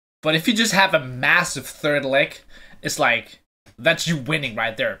But if you just have a massive third leg, it's like, that's you winning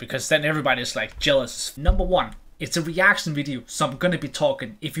right there, because then everybody's like jealous. Number one, it's a reaction video, so I'm gonna be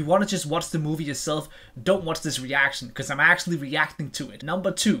talking. If you wanna just watch the movie yourself, don't watch this reaction, because I'm actually reacting to it.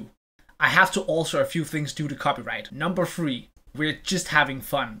 Number two, I have to alter a few things due to copyright. Number three, we're just having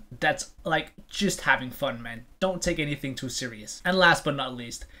fun. That's like, just having fun, man. Don't take anything too serious. And last but not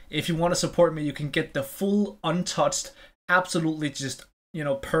least, if you want to support me, you can get the full, untouched, absolutely just, you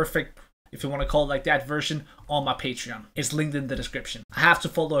know, perfect, if you want to call it like that, version on my Patreon. It's linked in the description. I have to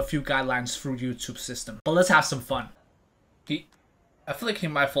follow a few guidelines through YouTube system. But let's have some fun. I feel like he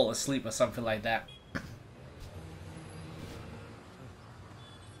might fall asleep or something like that.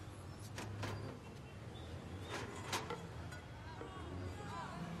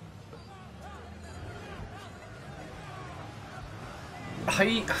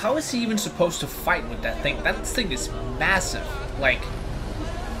 How is he even supposed to fight with that thing? That thing is massive. Like,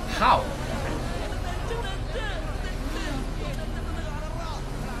 how?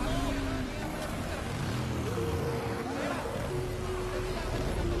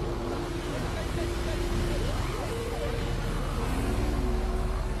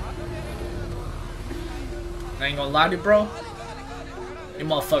 I ain't gonna lie to you, bro. You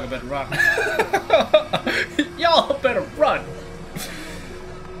motherfucker better run. Y'all better run.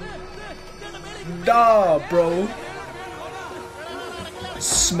 Nah, bro.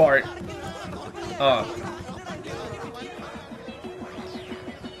 Smart.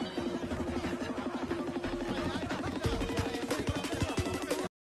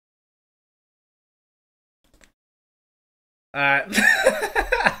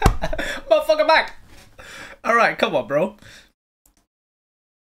 Motherfucker back. Alright, come on, bro.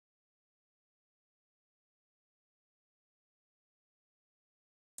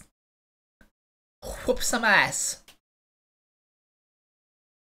 Whoop some ass.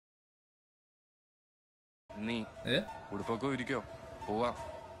 Yeah?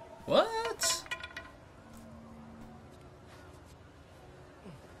 What?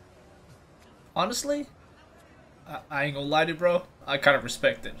 Honestly, I ain't gonna lie to you, bro. I kind of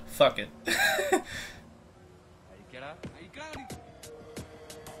respect it. Fuck it.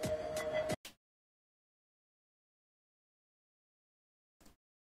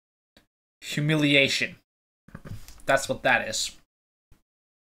 Humiliation. That's what that is.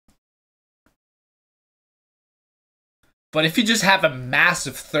 But if you just have a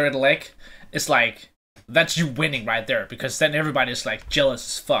massive third leg, it's like, that's you winning right there, because then everybody's like jealous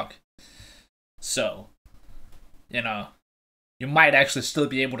as fuck. So, you know, you might actually still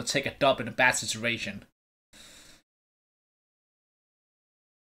be able to take a dub in a bad situation.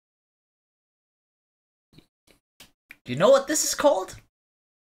 You know what this is called?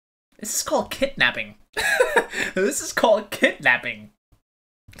 This is called kidnapping. This is called kidnapping.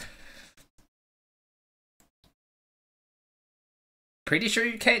 Pretty sure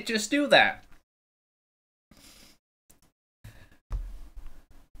you can't just do that.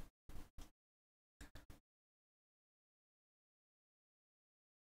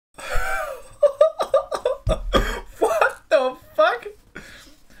 What the fuck?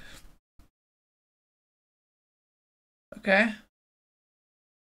 Okay.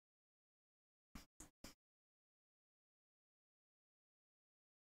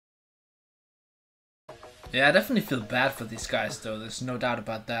 Yeah, I definitely feel bad for these guys though, there's no doubt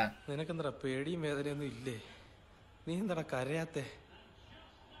about that.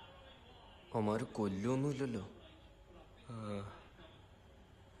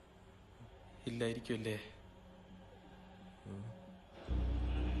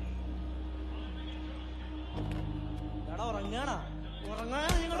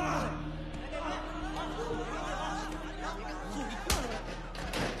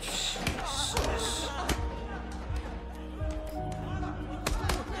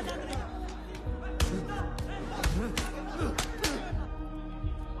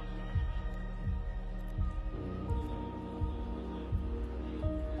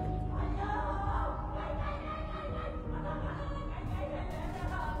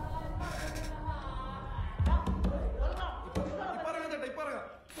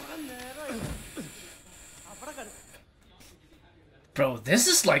 Bro, this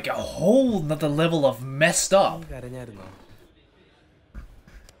is like a whole nother level of messed up.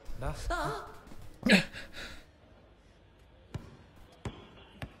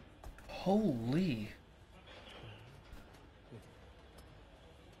 Holy.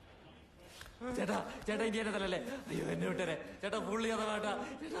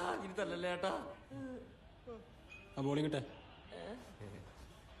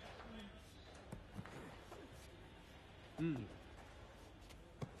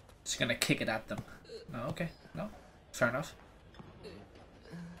 Just gonna kick it at them. No, okay, no, fair enough.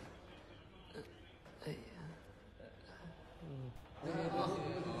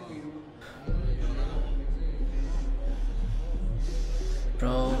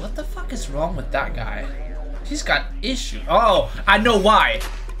 Bro, what the fuck is wrong with that guy? He's got issues. Oh, I know why.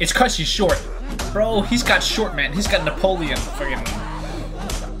 It's cause he's short. Bro, he's got short, man. He's got Napoleon friggin'.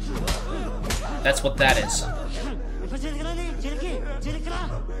 That's what that is.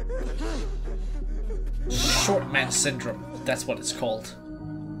 Short man syndrome. That's what it's called.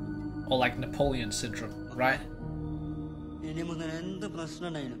 Or like Napoleon syndrome, right?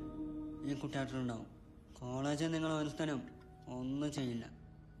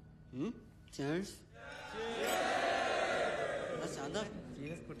 Cheers.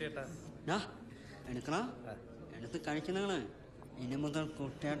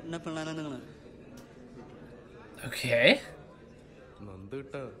 Okay.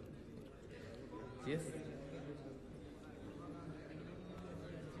 Yes.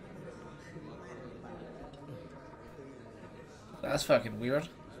 That's fucking weird.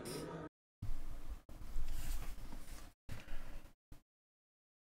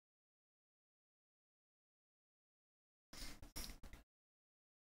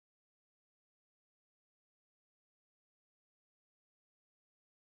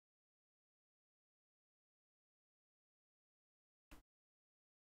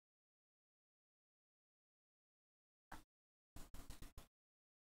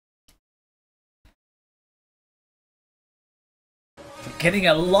 Getting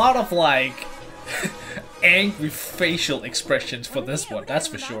a lot of like angry facial expressions for this one, that's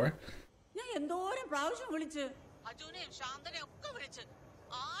for sure.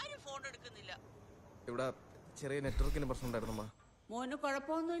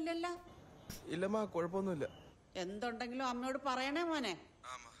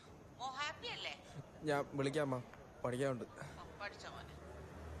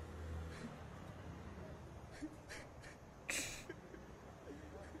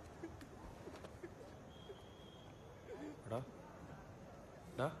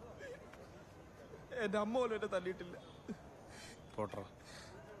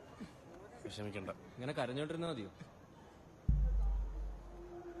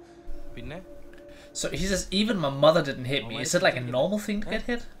 So he says, even my mother didn't hit me. Is it like a normal thing to get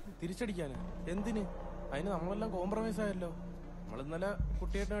hit?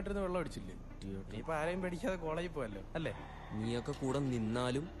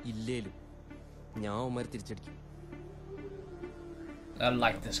 I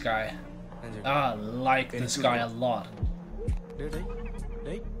like this guy. I like this guy a lot.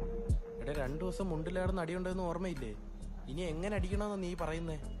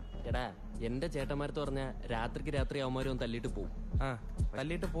 എടാ എന്റെ ചേട്ടന്മാരത്ത് പറഞ്ഞ രാത്രിക്ക് രാത്രി അവന്മാരും തല്ലിട്ട് പോവും.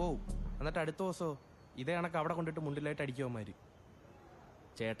 തല്ലിട്ട് പോവും. എന്നിട്ട് അടുത്ത ദിവസോ ഇതേ കണക്ക് അവിടെ കൊണ്ടിട്ട് മുണ്ടിലായിട്ട് അടിക്കുവന്മാര്.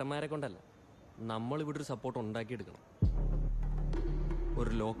 ചേട്ടന്മാരെ കൊണ്ടല്ല, നമ്മൾ ഇവിടെ ഒരു സപ്പോർട്ട് ഉണ്ടാക്കിയെടുക്കണം.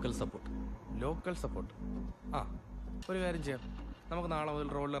 ഒരു ലോക്കൽ സപ്പോർട്ട്. Local support. ഒരു കാര്യം ചെയ്യാം. നമുക്ക് നാളെ മുതൽ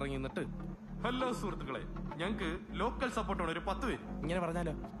റോഡിൽ ഇറങ്ങി നിന്നിട്ട് ഹലോ സുഹൃത്തുക്കളെ, ഞങ്ങക്ക് ലോക്കൽ സപ്പോർട്ടാണ് ഒരു 10 പേര് ഇങ്ങനെ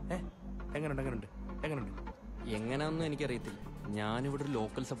പറഞ്ഞാലോ? എങ്ങനെയുണ്ട്? എങ്ങനെയാണെന്നും എനിക്കറിയത്തില്ല. ഞാനിവിടെ ഒരു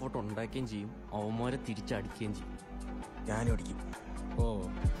ലോക്കൽ സപ്പോർട്ട് ഉണ്ടാക്കുകയും ചെയ്യും, അവന്മാരെ തിരിച്ചടിക്കുകയും ചെയ്യും. ഞാനും അടിക്കും.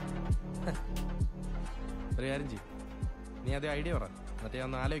 ഒരു കാര്യം ചെയ്യും, നീ അതേ ഐഡിയ പറ, എന്നിട്ട് ഞാൻ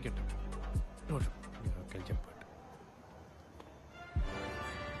ഒന്ന് ആലോചിക്കട്ടെ.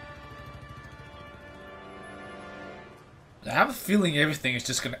 I have a feeling everything is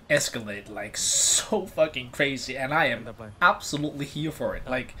just gonna escalate like so fucking crazy, and I am absolutely here for it.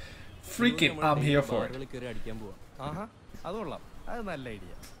 Like, freaking, I'm here for it. അത് കൊള്ളാം, അത് നല്ല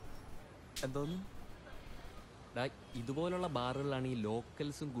ഐഡിയ. എന്തോന്നു? ഇതുപോലുള്ള ബാറുകളാണ് ഈ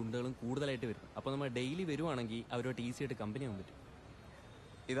ലോക്കൽസും ഗുണ്ടകളും കൂടുതലായിട്ട് വരുന്നത്. അപ്പൊ നമ്മൾ ഡെയിലി വരുവാണെങ്കിൽ അവരോട്ട് ഈസി ആയിട്ട് കമ്പനി ആവാൻ പറ്റും.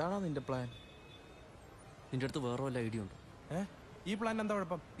 ഇതാണോ നിന്റെ പ്ലാൻ? നിന്റെ അടുത്ത് വേറെ വല്ല ഐഡിയ ഉണ്ടോ? ഈ പ്ലാൻ എന്താ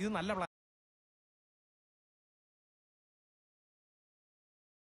കുഴപ്പം? ഇത് നല്ല plan.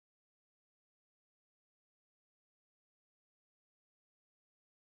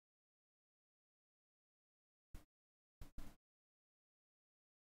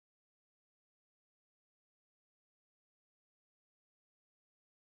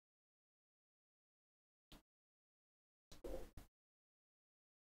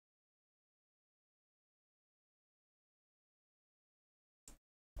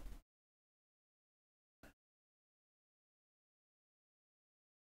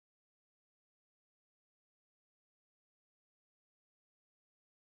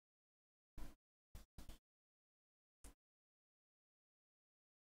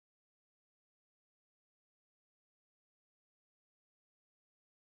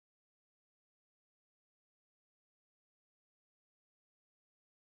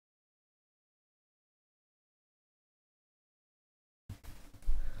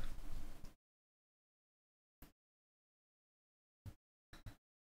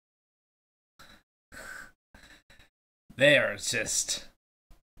 They are just...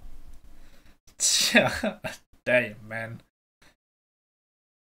 Damn, man.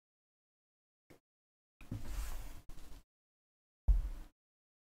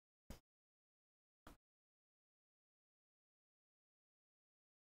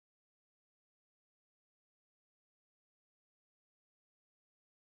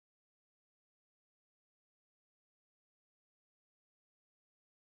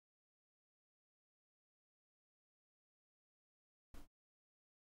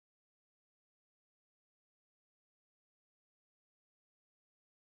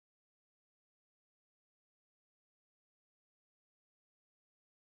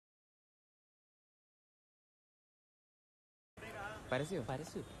 പരസ്യോ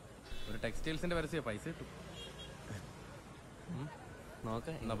പരസ്യോ ഒരു ടെക്സ്റ്റൈൽസിന്റെ പരസ്യം പൈസ കിട്ടും.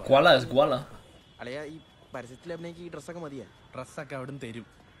 നോക്കാം. Guala is guala. അളയാ ഈ പരസ്യത്തിൽ അഭിനയിക്ക് ഈ ഡ്രസ്സൊക്കെ മതിയാ? ഡ്രസ്സൊക്കെ അവിടെ തരും.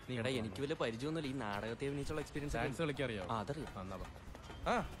 എടാ എനിക്ക് വലിയ പരിചയമൊന്നുമില്ല ഈ നാടകത്തെ അഭിനയിച്ചുള്ള എക്സ്പീരിയൻസ്. ഡാൻസ് കളിക്കാൻ അറിയാം? അതറിയാം.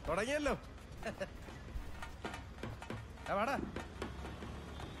 ആ തുടങ്ങിയല്ലോ. വാടാ.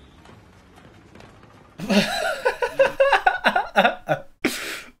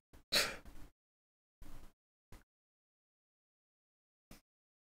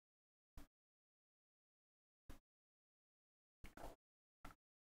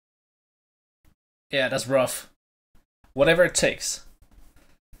 Yeah, that's rough. Whatever it takes.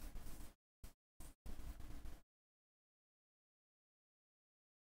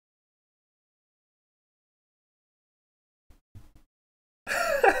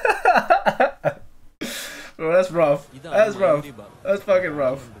 Bro, that's rough. That's rough. That's fucking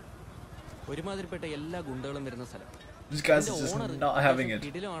rough. ഒരുമാതിരിപ്പെട്ട എല്ലാ ഗുണ്ടകളും വരുന്ന സ്ഥലം. These guys are just not having it.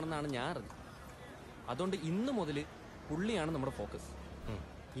 ഇതിലാണെന്നാണ് ഞാൻ അറിഞ്ഞത്. അതുകൊണ്ട് ഇന്ന് മുതൽ പുള്ളിയാണ് നമ്മുടെ ഫോക്കസ്.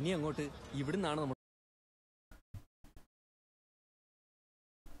 ഇനി അങ്ങോട്ട് ഇവിടുന്നാണ് നമ്മൾ.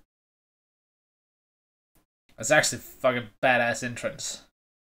 That's actually fucking badass entrance.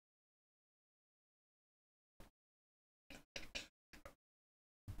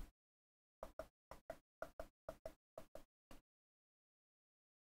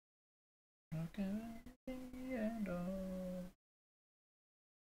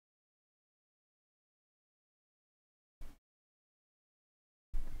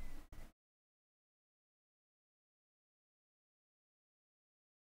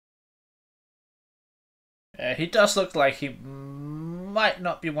 He does look like he might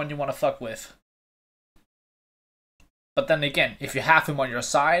not be one you want to fuck with. But then again, if you have him on your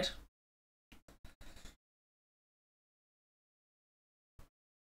side...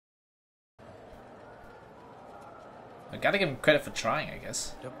 I gotta give him credit for trying, I guess.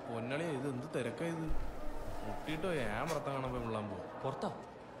 പൊന്നളി ഇത് എന്ത് തിരക്കായത്? മുട്ടിട്ടോ ഞാൻ പുറത്താ കാണാൻ പോയി മുള്ളാൻ പോകും. പുറത്താ?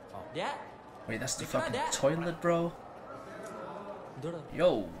 Wait, that's the fucking toilet, bro?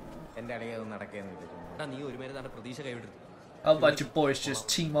 Yo. എന്റെ അളിയെ അത് നടക്കുന്നില്ല. നീ ഒരു മേലെ തന്നെ പ്രതീക്ഷ കൈവിട്ടു. How about you boys just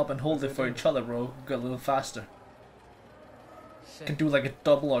team up and hold it for each other, bro? Go a little faster. Can do like a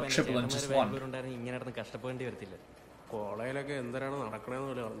double or triple in just one. ഇങ്ങനെ നടന്ന് കഷ്ടപ്പെടേണ്ടി വരത്തില്ല. കോളേജിലൊക്കെ എന്തിനാണ് നടക്കണേന്ന്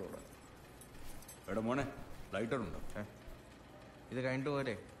പോലെ അറിഞ്ഞൂടാ. എടാ മോനെ ലൈറ്റർ ഉണ്ടോ? ഇത് കഴിഞ്ഞിട്ട്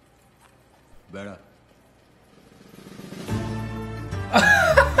പോരെ? വേട.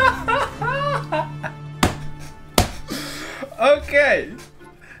 Okay.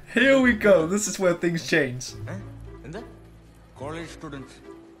 Here we go. This is where things change. എന്താ? College students.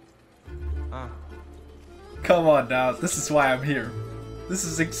 Come on now. This is why I'm here. This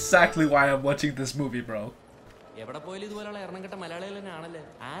is exactly why I'm watching this movie, bro. എവിടെ പോയാലും ഇതുപോലുള്ള എറണംകെട്ട മലയാളികൾ തന്നെയാണല്ലേ.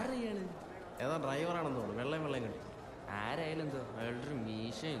 ആരെയാണ്? ഏതാ ഡ്രൈവറാണെന്ന് തോന്നുന്നു. വെള്ളം കണ്ടു. ആരായാലും എന്തോ അയാളുടെ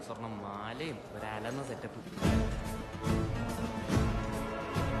മീശയും സ്വർണ്ണം മാലയും ഒരു അലന്ന setup.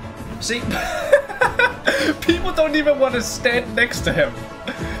 See? People don't even want to stand next to him.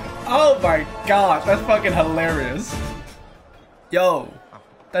 Oh my god, that's fucking hilarious. Yo,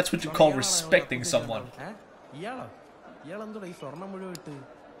 that's what you call respecting someone. ഇയാളോ? ഇയാളെന്തോടാ ഈ സ്വർണം മുഴുവൻ ഇട്ട്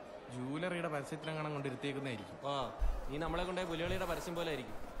ജൂവലറിയുടെ പരസ്യത്തിനെങ്ങാനും കൊണ്ടിരുത്തിയേക്കുന്നതായിരിക്കും. നീ നമ്മളെ കൊണ്ടേ പുലികളിയുടെ പരസ്യം പോലെ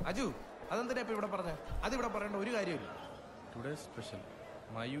ആയിരിക്കും. അജു അതെന്തിനാ ഇപ്പൊ ഇവിടെ പറഞ്ഞ? അതിവിടെ പറയേണ്ട ഒരു കാര്യമില്ല. Today special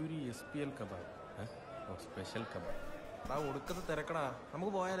Mayuri SPL kebab. Special kebab. എടാ ഒടുക്കത്തെ തിരക്കടാ,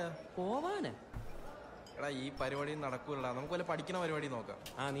 നമുക്ക് പോയാലോ? പോവാന്? എടാ ഈ പരിപാടി നടക്കൂല, നമുക്ക് വല്ല പഠിക്കണ പരിപാടി നോക്കാം.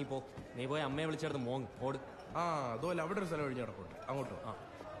 നീ പോയി അമ്മയെ വിളിച്ചെടുത്ത് മോങ് ഓട്. അതുപോലെ അവിടെ ഒരു സ്ഥലം ഒഴിഞ്ഞ് കിടപ്പുണ്ട്, അങ്ങോട്ടോ.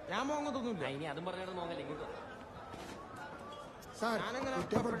 ഞാൻ മോങ്ങത്തൊന്നുമില്ല. ഇനി അതും പറഞ്ഞിട്ട് മോങ്ങല്ലേ ഇങ്ങോട്ടോ.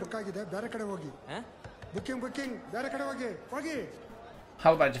 ಟೇಬಲ್ ಬುಕ್ ಆಗಿದೆ, ಬೇರೆ ಕಡೆ ಹೋಗಿ. ಬುಕಿಂಗ್ ಬೇರೆ ಕಡೆ ಹೋಗಿ.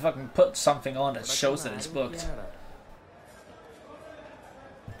 How about you fucking put something on that shows that it's booked?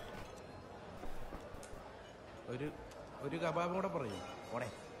 ഒരു കബാബ് കൂടെ പറയും. ഓടെ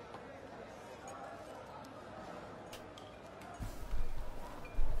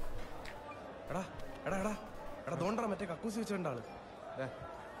എടാ എടാ തോണ്ടറ മറ്റേ കക്കൂസി വെച്ചോണ്ട ആള്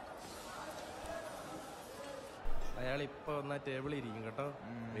അയാൾ ഇപ്പൊ വന്നാ ടേബിളിൽ ഇരിക്കും കേട്ടോ.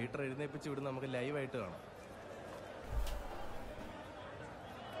 മീറ്റർ എഴുന്നേപ്പിച്ച് വിടുന്ന നമുക്ക് ലൈവായിട്ട് കാണാം.